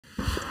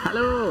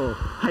Hello,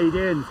 how you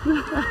doing?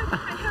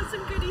 I have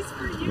some goodies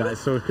for you.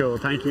 That's so cool,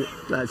 thank you.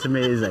 That's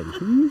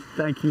amazing.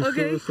 Thank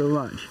you so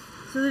much.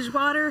 So there's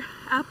water,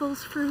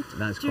 apples, fruit.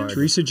 That's gorgeous.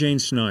 Teresa Jane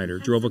Snyder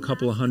drove a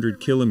couple of 100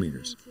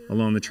 kilometers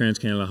along the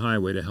Trans-Canada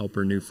Highway to help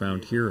her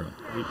newfound hero.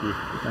 Thank you.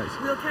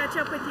 We'll catch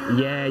up with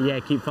you. Yeah,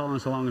 keep following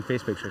us along on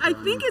Facebook. Sure. I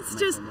think it's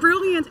just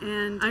brilliant,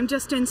 and I'm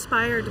just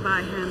inspired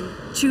by him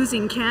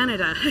choosing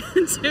Canada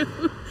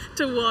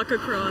to walk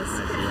across.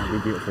 That'd be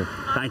beautiful.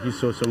 Awesome. Thank you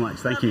so much.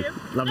 Thank you.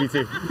 Love you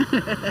too.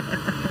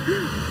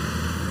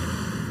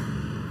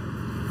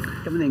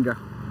 Coming in, girl.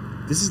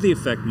 This is the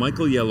effect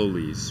Michael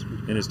Yellowlees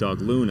and his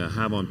dog Luna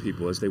have on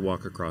people as they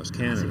walk across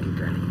Canada.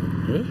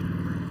 Hey?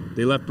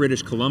 They left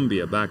British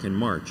Columbia back in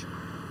March,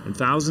 and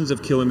thousands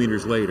of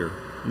kilometers later,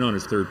 and on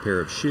his third pair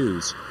of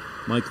shoes,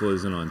 Michael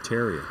is in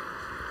Ontario.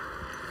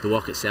 The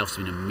walk itself's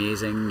been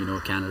amazing. You know,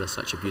 Canada's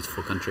such a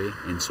beautiful country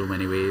in so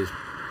many ways.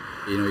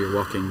 You know, you're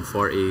walking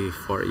 40,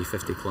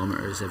 50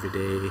 kilometers every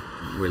day.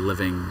 We're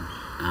living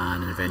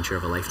an adventure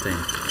of a lifetime.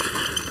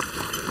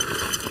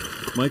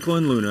 Michael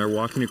and Luna are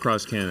walking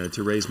across Canada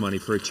to raise money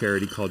for a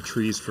charity called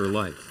Trees for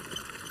Life.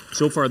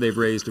 So far, they've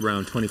raised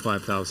around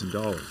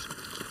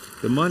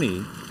 $25,000. The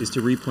money is to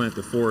replant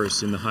the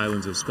forests in the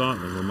Highlands of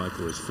Scotland, where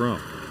Michael is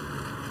from.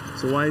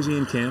 So why is he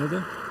in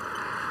Canada?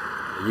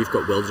 You've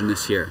got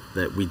wilderness here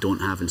that we don't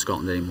have in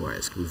Scotland anymore.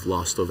 We've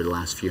lost over the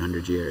last few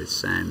hundred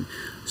years.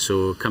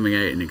 So coming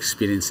out and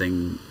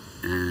experiencing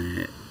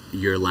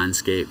your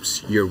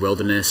landscapes, your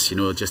wilderness, you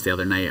know, just the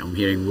other night I'm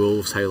hearing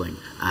wolves howling,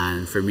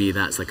 and for me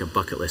that's like a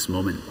bucket list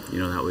moment. You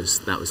know, that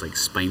was like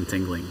spine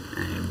tingling,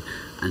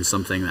 and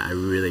something that I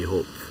really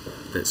hope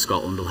that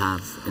Scotland will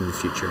have in the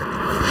future.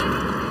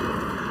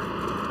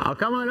 Oh,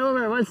 come on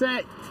over, one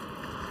sec.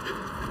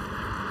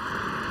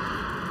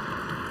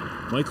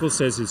 Michael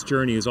says his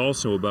journey is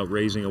also about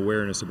raising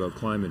awareness about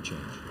climate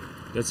change.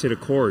 That's hit a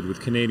chord with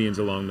Canadians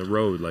along the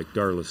road like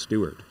Darla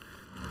Stewart.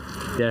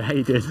 Yeah, how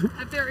you doing?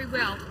 Very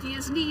well. Do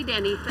you need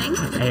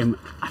anything?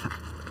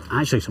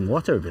 Actually, some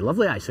water would be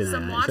lovely, actually.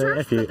 Some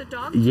water for the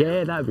dog?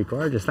 Yeah, that would be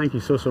gorgeous. Thank you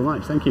so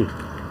much. Thank you.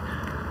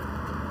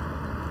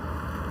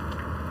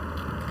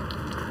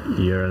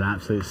 You're an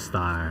absolute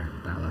star,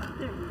 Darla.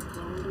 There you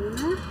go,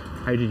 Luna.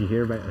 How did you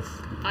hear about us?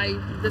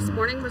 This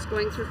morning was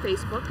going through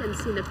Facebook and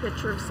seen a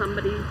picture of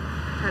somebody,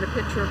 had a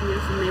picture of you,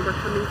 and they were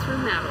coming through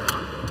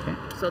Mattawa. Okay.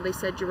 So they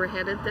said you were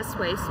headed this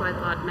way, so I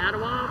thought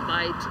Mattawa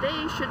by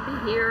today should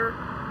be here.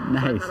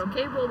 Nice. So I thought,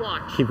 okay, we'll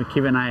watch.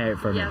 Keep an eye out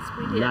for me. Yes,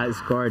 we did.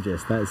 That's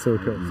gorgeous. That's so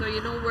cool. So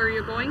you know where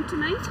you're going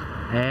tonight?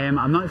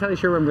 I'm not entirely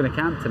sure where I'm going to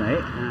camp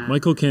tonight.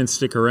 Michael can't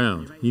stick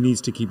around. He needs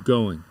to keep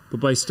going. But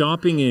by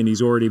stopping in,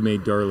 he's already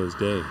made Darla's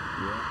day.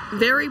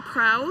 Very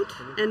proud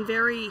and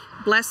very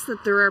blessed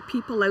that there are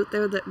people out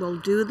there that will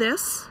do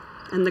this,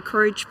 and the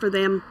courage for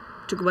them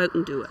to go out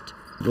and do it.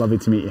 Lovely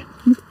to meet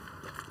you.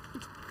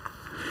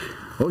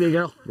 Okay,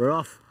 girl, we're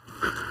off.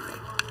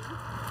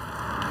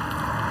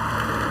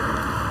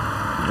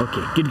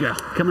 Okay, good girl.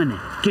 Come on in.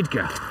 Good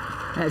girl.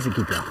 That's a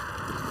good girl.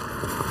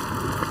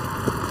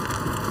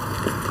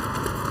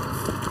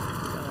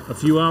 A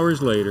few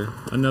hours later,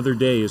 another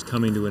day is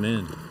coming to an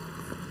end.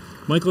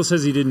 Michael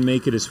says he didn't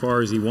make it as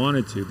far as he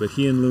wanted to, but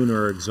he and Luna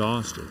are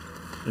exhausted.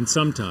 And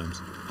sometimes,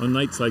 on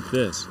nights like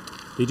this,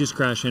 they just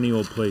crash any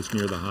old place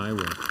near the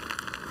highway.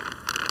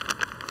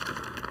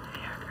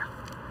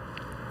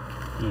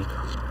 There you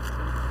go.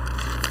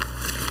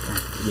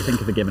 You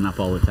think of giving up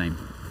all the time.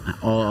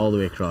 All the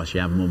way across,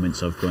 you have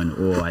moments of going,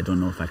 oh, I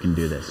don't know if I can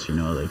do this, you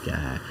know, like,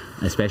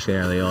 especially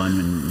early on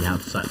when you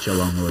have such a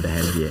long road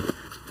ahead of you.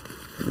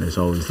 There's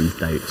always these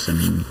doubts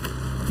and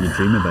you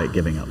dream about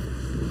giving up.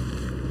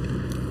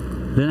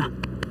 Luna,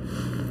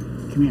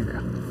 come here,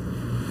 girl.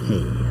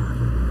 Hey,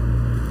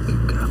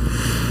 good girl.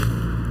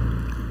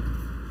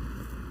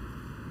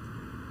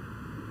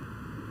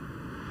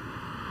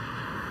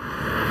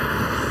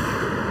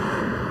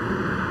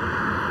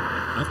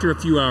 After a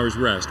few hours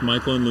rest,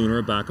 Michael and Luna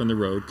are back on the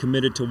road,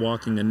 committed to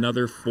walking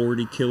another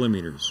 40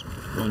 kilometers,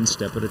 one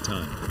step at a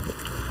time.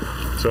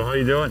 So how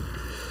you doing?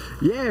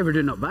 Yeah, we're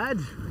doing not bad.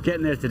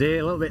 Getting there today,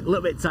 a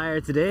little bit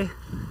tired today.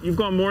 You've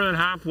gone more than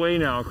halfway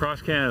now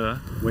across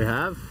Canada. We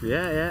have,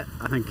 yeah.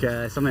 I think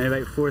something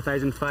about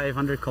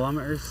 4,500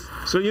 kilometers.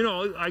 So, you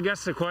know, I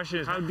guess the question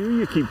is, how do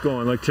you keep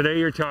going? Like today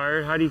you're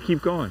tired, how do you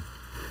keep going?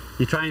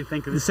 You try and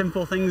think of the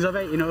simple things of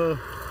it, you know.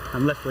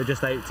 I'm literally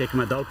just out taking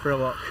my dog for a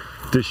walk.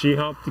 Does she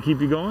help to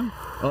keep you going?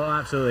 Oh,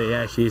 absolutely,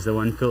 yeah, she's the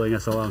one pulling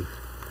us along.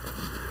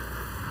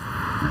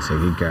 That's a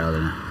good girl,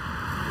 isn't it?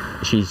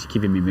 She's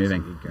keeping me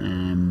moving.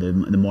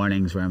 The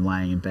mornings where I'm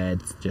lying in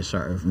bed, just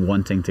sort of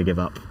wanting to give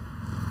up,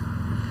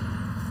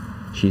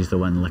 she's the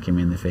one looking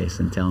me in the face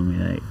and telling me,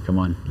 like, come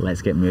on,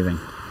 let's get moving.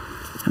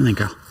 Come on,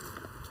 girl.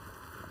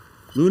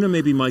 Luna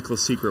may be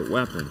Michael's secret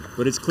weapon,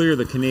 but it's clear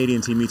the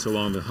Canadians he meets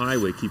along the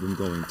highway keep him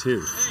going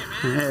too.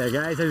 Hey, man. Hey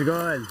guys, how's it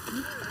going?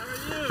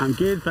 I'm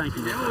good, thank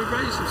you. Yeah, we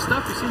brought you some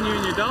stuff. We've seen you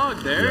and your dog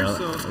there, yeah,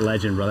 so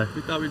legend, brother.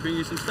 We thought we'd bring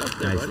you some stuff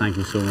there, Guys, buddy. thank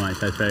you so much.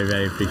 That's very,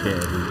 very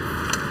appreciated.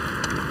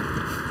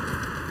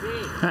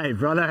 Hey,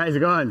 brother, how's it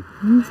going?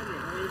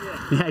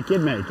 Yeah,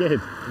 good mate, good.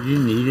 You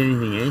didn't need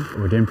anything, eh?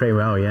 We're doing pretty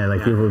well, yeah.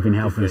 Like people have been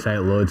helping us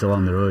out loads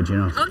along the road, you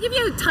know. I'll give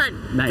you a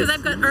ton. Nice. Because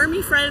I've got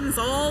army friends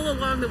all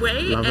along the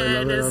way. Lovely,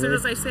 and lovely, as soon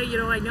lovely. as I say, you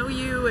know, I know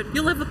you, and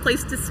you'll have a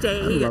place to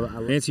stay.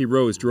 Nancy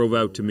Rose drove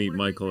out to meet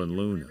Michael and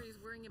Luna.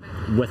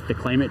 With the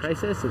climate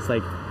crisis, it's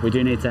like we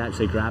do need to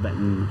actually grab it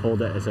and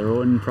hold it as our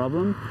own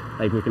problem.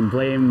 Like we can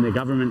blame the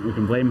government, we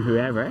can blame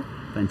whoever,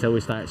 but until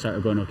we start sort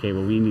of going, okay,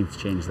 well, we need to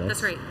change this.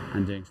 That's right.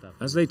 And doing stuff.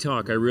 As they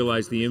talk, I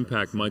realize the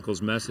impact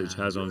Michael's message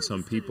has on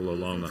some people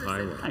along the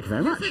highway. Thank you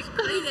very much. It's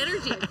great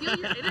energy. I feel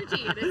your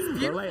energy, and it's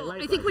beautiful. Well,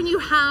 I think when you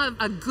have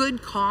a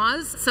good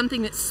cause,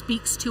 something that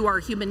speaks to our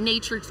human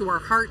nature, to our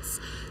hearts,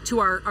 to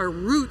our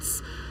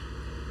roots,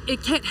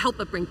 it can't help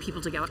but bring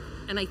people together.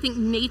 And I think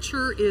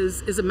nature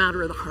is a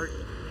matter of the heart.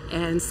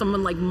 And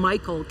someone like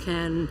Michael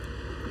can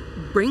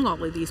bring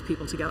all of these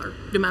people together,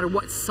 no matter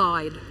what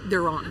side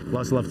they're on.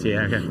 Lots of love to you,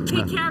 Erica.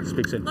 Take care.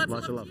 Speak soon. Lots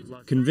Lots of of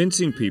love.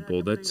 Convincing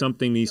people that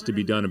something needs to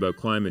be done about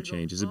climate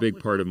change is a big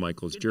part of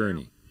Michael's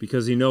journey,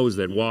 because he knows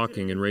that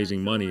walking and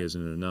raising money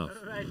isn't enough.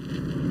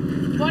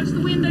 Watch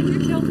the wind on your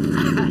kilt.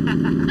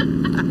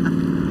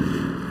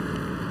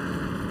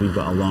 We've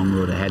got a long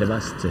road ahead of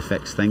us to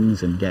fix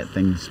things and get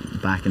things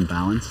back in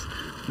balance.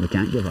 We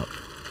can't give up.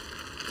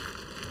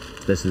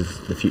 This is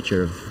the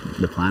future of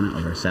the planet,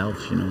 of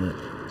ourselves, you know,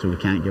 so we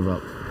can't give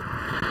up.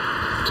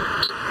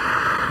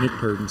 Nick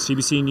Purden,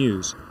 CBC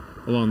News,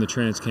 along the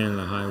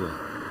Trans-Canada Highway.